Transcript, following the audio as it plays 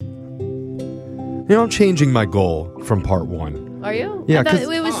I'm changing my goal from part 1. Are you? Yeah, I thought 'cause-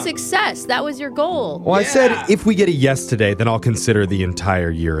 it was success. That was your goal. Well, I said if we get a yes today, then I'll consider the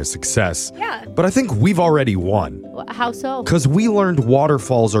entire year a success. Yeah. But I think we've already won. How so? Because we learned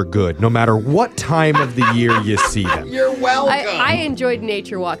waterfalls are good no matter what time of the year you see them. You're welcome. I enjoyed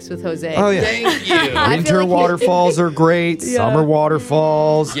nature walks with Jose. Oh, yeah. Thank you. Winter waterfalls are great. Summer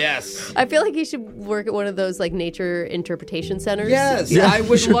waterfalls. Yes. I feel like you should work at one of those like nature interpretation centers. Yes, I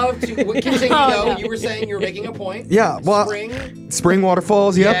would love to. Continue, though. You were saying you were making a point. Yeah, well, spring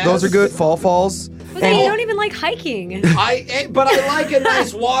waterfalls, yep, Yes. those are good. Fall falls. But then you don't even like hiking. But I like a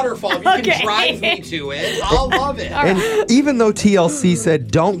nice waterfall. If you can drive me to it, I'll love it. And even though TLC said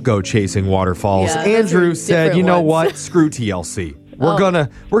don't go chasing waterfalls, Yeah, those Andrew are said, different you know ones." what? Screw TLC. We're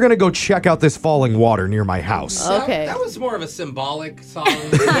gonna go check out this falling water near my house. Okay. That was more of a symbolic song.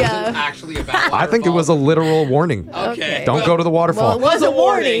 It wasn't actually about waterfalls. I think it was a literal warning. Okay. Don't go to the waterfall. Well, it was a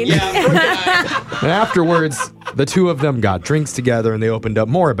warning. Yeah. And afterwards, the two of them got drinks together and they opened up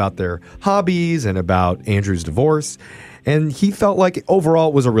more about their hobbies and about Andrew's divorce. And he felt like overall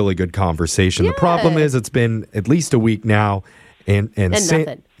it was a really good conversation. The problem is it's been at least a week now and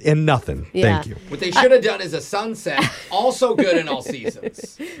nothing. And nothing. Yeah. Thank you. What they should have done is a sunset, also good in all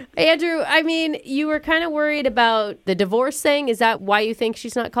seasons. Andrew, I mean, you were kind of worried about the divorce thing. Is that why you think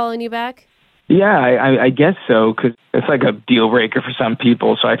she's not calling you back? Yeah, I guess so, because it's like a deal breaker for some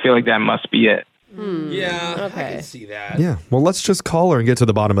people, so I feel like that must be it. Yeah, Okay. I can see that. Yeah. Well, let's just call her and get to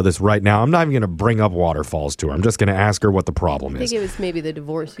the bottom of this right now. I'm not even going to bring up waterfalls to her. I'm just going to ask her what the problem I think is. it was maybe the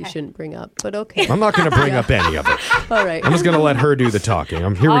divorce you shouldn't bring up, but okay. I'm not going to bring up any of it. All right. I'm just going to let her do the talking.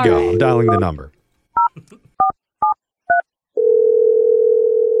 Here we go. I'm dialing the number.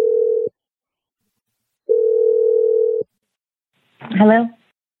 Hello?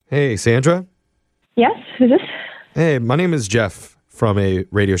 Hey, Sandra. Yes? Who's this? Hey, my name is Jeff from a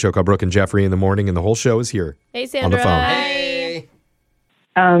radio show called Brooke and Jeffrey in the Morning, and the whole show is here. Hey, On Sandra. the phone. Hey.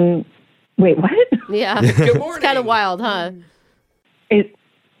 Wait, what? Yeah. Good morning. It's kind of wild, huh? Is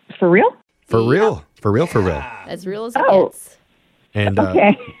for real? For real. For real, for real. As real as it Oh. gets. And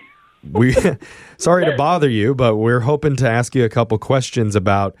Okay. we, sorry to bother you, but we're hoping to ask you a couple questions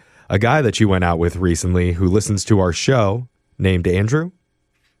about a guy that you went out with recently who listens to our show named Andrew.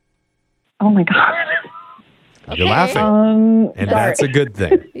 Oh my God. You're laughing. And sorry. that's a good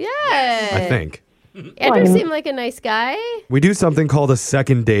thing, Yeah. I think. Andrew seemed like a nice guy. We do something called a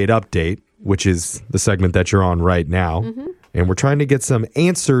second date update, which is the segment that you're on right now. And we're trying to get some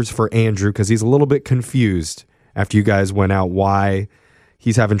answers for Andrew because he's a little bit confused after you guys went out why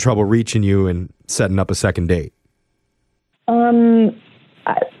he's having trouble reaching you and setting up a second date.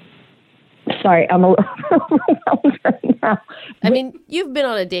 Sorry, I'm a little overwhelmed right now. I mean, you've been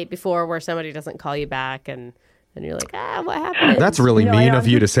on a date before where somebody doesn't call you back and you're like, what happened? That's really No, I mean don't- of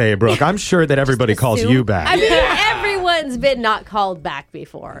you to say, Brooke. I'm sure that everybody calls assume. you back. I mean, everyone's been not called back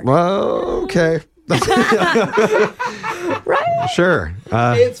before. Well, okay. Right? Sure.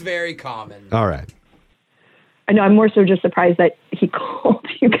 It's very common. All right. I know, I'm more so just surprised that he called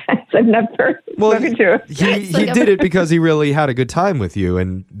you guys. I've never spoken to him. He did it because he really had a good time with you,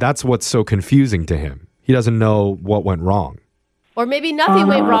 and that's what's so confusing to him. He doesn't know what went wrong. Or maybe nothing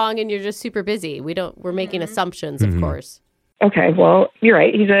went wrong and you're just super busy. We're making assumptions, of course. Okay, well, you're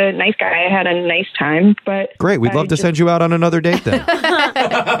right. He's a nice guy. I had a nice time, but... Great. We'd love to send you out on another date then.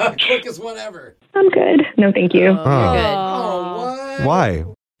 Quickest one ever. I'm good. No, thank you. You're good. Oh, what? Why?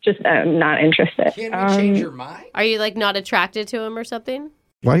 Just not interested. Can we change your mind? Are you like not attracted to him or something?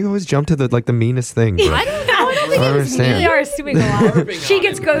 Why do you always jump to the meanest thing? Brooke? I don't know. I don't think I it was understand. They are assuming a lot. She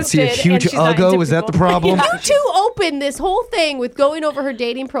gets ghosted. See a huge and she's not uggo? into Is that the people. problem? You two opened this whole thing with going over her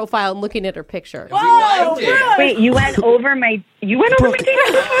dating profile and looking at her picture. We liked it. Wait, you went over my... You went over my Brooke,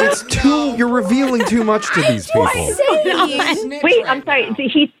 dating profile? it's too. You're revealing too much to these people. Snitch Wait, right I'm sorry.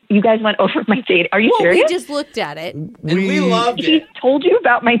 now. You guys went over my date. Are you Well, we serious? just looked at it. And we loved He it. told you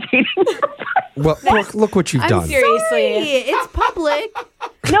about my dating profile? Well, Brooke, look what you've done. Seriously. Hey, it's public.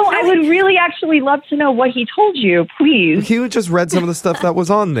 No, I would really actually love to know what he told you, please. He just read some of the stuff that was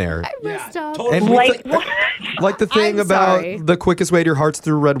on there. I messed up. Totally. And we Like, th- like the thing I'm about sorry. the quickest way to your heart's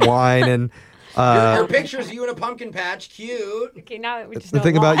through red wine and Your pictures, you in a pumpkin patch, cute. Okay, now we just the know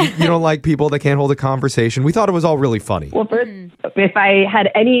thing a lot. about you don't like people that can't hold a conversation. We thought it was all really funny. Well, first, if I had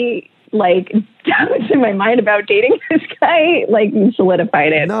any, doubts in my mind about dating this guy, you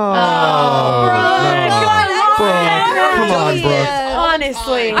solidified it. No. Brooke, Come on, Brooke.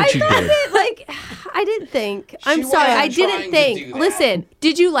 Honestly. I you thought did. of it I didn't think. I'm She sorry. I wasn't trying didn't to think. do that. Listen,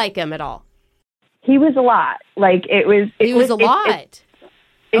 did you like him at all? He was a lot. It was a lot. It's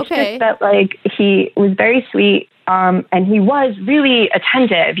Okay. just that he was very sweet, and he was really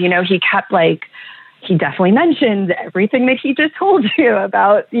attentive. He kept he definitely mentioned everything that he just told you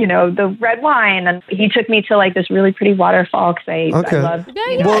about, the red wine. And he took me to like this really pretty waterfall because I love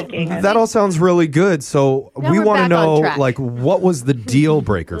hiking. That all sounds really good. So Now we we're want to back on know, track. like, what was the deal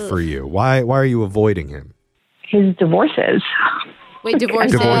breaker for you? Why are you avoiding him? His divorces. Wait,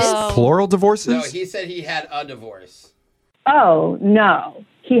 divorces? Plural divorces? No, he said he had a divorce. Oh, no.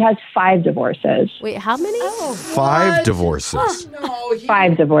 He has 5 divorces. Wait, how many? 5 divorces. No,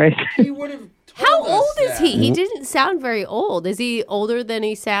 5 divorces. He would have. How old is he? He didn't sound very old. Is he older than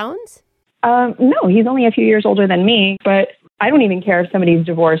he sounds? No, he's only a few years older than me, but I don't even care if somebody's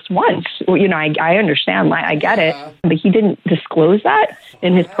divorced once. Well, I understand. I get it. But he didn't disclose that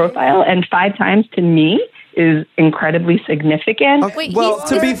in his profile. And 5 times to me is incredibly significant. Okay, Wait, well, he's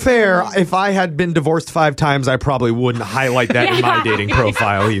to be fair, if I had been divorced 5 times, I probably wouldn't highlight that in my dating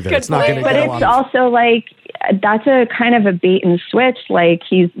profile either. It's not going to But get a it's lot of... also like, that's a kind of a bait and switch. Like,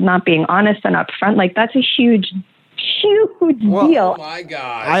 he's not being honest and upfront. Like, that's a huge deal. Oh my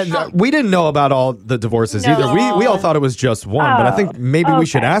gosh. We didn't know about all the divorces either. We all thought it was just one, but I think maybe we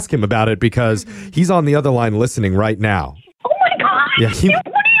should ask him about it because he's on the other line listening right now. Oh my God. Yeah, What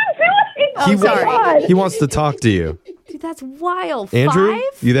are you doing? sorry. He wants to talk to you. Dude, that's wild. Andrew, 5?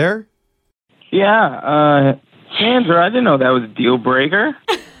 you there? Yeah, Sandra, I didn't know that was a deal breaker.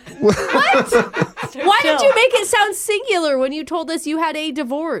 What? Why did you make it sound singular when you told us you had a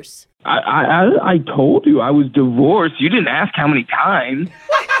divorce? I told you I was divorced. You didn't ask how many times.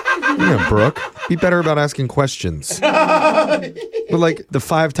 Yeah, Brooke. Be better about asking questions. But like the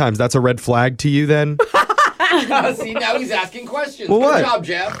 5 times, that's a red flag to you then? See, now he's asking questions. Well, Good what? job,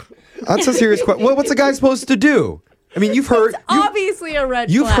 Jeff. That's a serious question. What's a guy supposed to do? I mean, you've heard... Obviously a red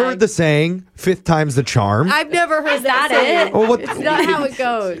You've flag. heard the saying, 5th time's the charm. I've never heard that that saying. it? Oh, what? It's not how it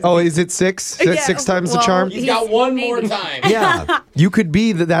goes. Oh, is it 6? Yeah, 6 times the well, charm? He's got one more time. Yeah. You could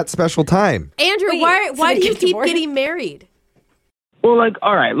be that special time. Andrew, Wait, why so do you they keep divorced? getting married? Well, like,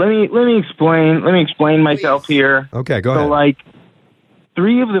 all right, let me explain myself here. Okay, go So, ahead. like,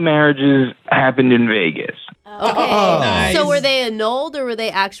 3 of the marriages happened in Vegas. Okay. nice. So were they annulled or were they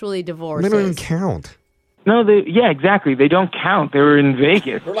actually divorced? They don't even count. No, exactly. They don't count. They were in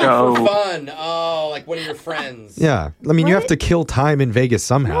Vegas. We're like So, for fun. Oh, like one of your friends. Yeah. I mean, you have to kill time in Vegas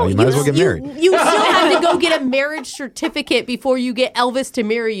somehow. You might as well get married. You still have to go get a marriage certificate before you get Elvis to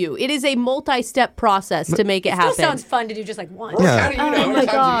marry you. It is a multi-step process to make it happen. Still sounds fun to do just like once. Yeah. How do you know? How Oh many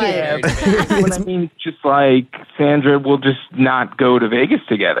my times have you God. been married? what I mean, it's just like Sandra will just not go to Vegas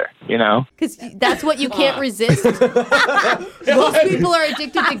together, Because that's what you can't resist. Most people are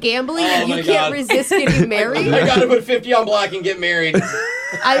addicted to gambling and my you can't God. resist getting married. I gotta put 50 on black and get married.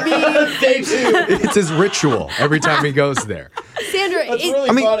 I mean, Day 2. It's his ritual every time he goes there. Sandra, That's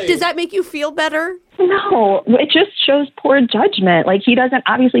really funny. does that make you feel better? No, it just shows poor judgment. Like, he doesn't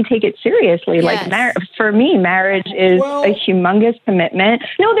obviously take it seriously. Yes. Like, for me, marriage is a humongous commitment.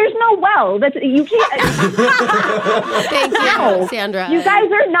 No, there's no that's you can't. Thank you, No. Sandra. You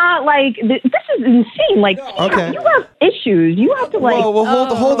guys are not like this is insane. Like, Okay. you have issues. You have to like. Whoa,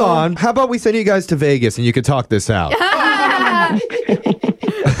 well, hold on. How about we send you guys to Vegas and you could talk this out?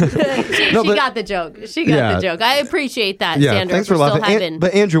 She got the joke. She got the joke. I appreciate that, Yeah, Sandra. thanks for still laughing. having...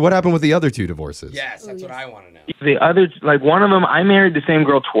 But Andrew, what happened with the other 2 divorces? Yes, that's what I want to know. The other, like one of them, I married the same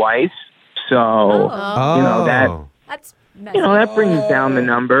girl twice. So, Oh. That's messy. that brings down the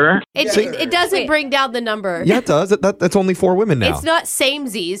number. It doesn't bring down the number. Yeah, it does. That's only 4 women now. It's not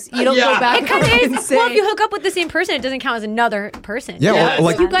samesies. You don't Yeah. go back. It kind of and is. say- Well, if you hook up with the same person, it doesn't count as another person. Yeah, Yes. well,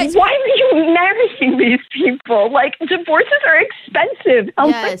 like you guys. Why are you marrying these people? Like, divorces are expensive. How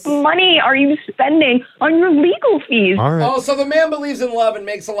Yes. much money are you spending on your legal fees? all right. Oh, so the man believes in love and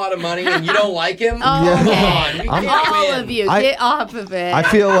makes a lot of money and you don't like him? Oh, Yeah. okay. Come on. We can't All win. of you, I- get off of it. I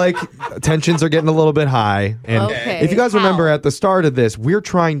feel like tensions are getting a little bit high. And Okay. if you guys How? remember at the start of this, we're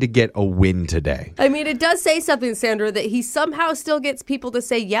trying to get a win today. I mean, it does say something, Sandra, that he somehow still gets people to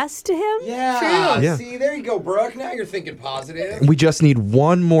say yes to him. Yeah. Yeah. See, there you go, Brooke. Now you're thinking positive. We just need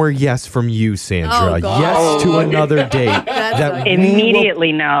one more yes from you, Sandra. Oh, God. Yes to another date. That's we will-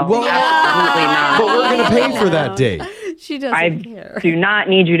 Immediately, no. Well, Absolutely not. But we're going to pay for that date. She doesn't I care. do not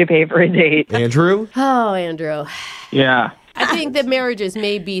need you to pay for a date. Andrew? Oh, Andrew. Yeah. I think that marriages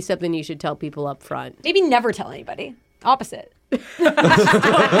may be something you should tell people up front. Maybe never tell anybody. Opposite.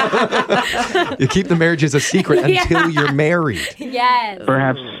 You keep the marriages a secret until you're married. Yes.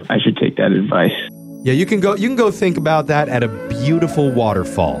 Perhaps I should take that advice. Yeah, you can go think about that at a beautiful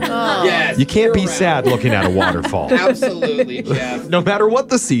waterfall. Yes. You can't be year-round. sad looking at a waterfall. Absolutely, Jeff. No matter what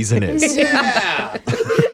the season is. Yeah.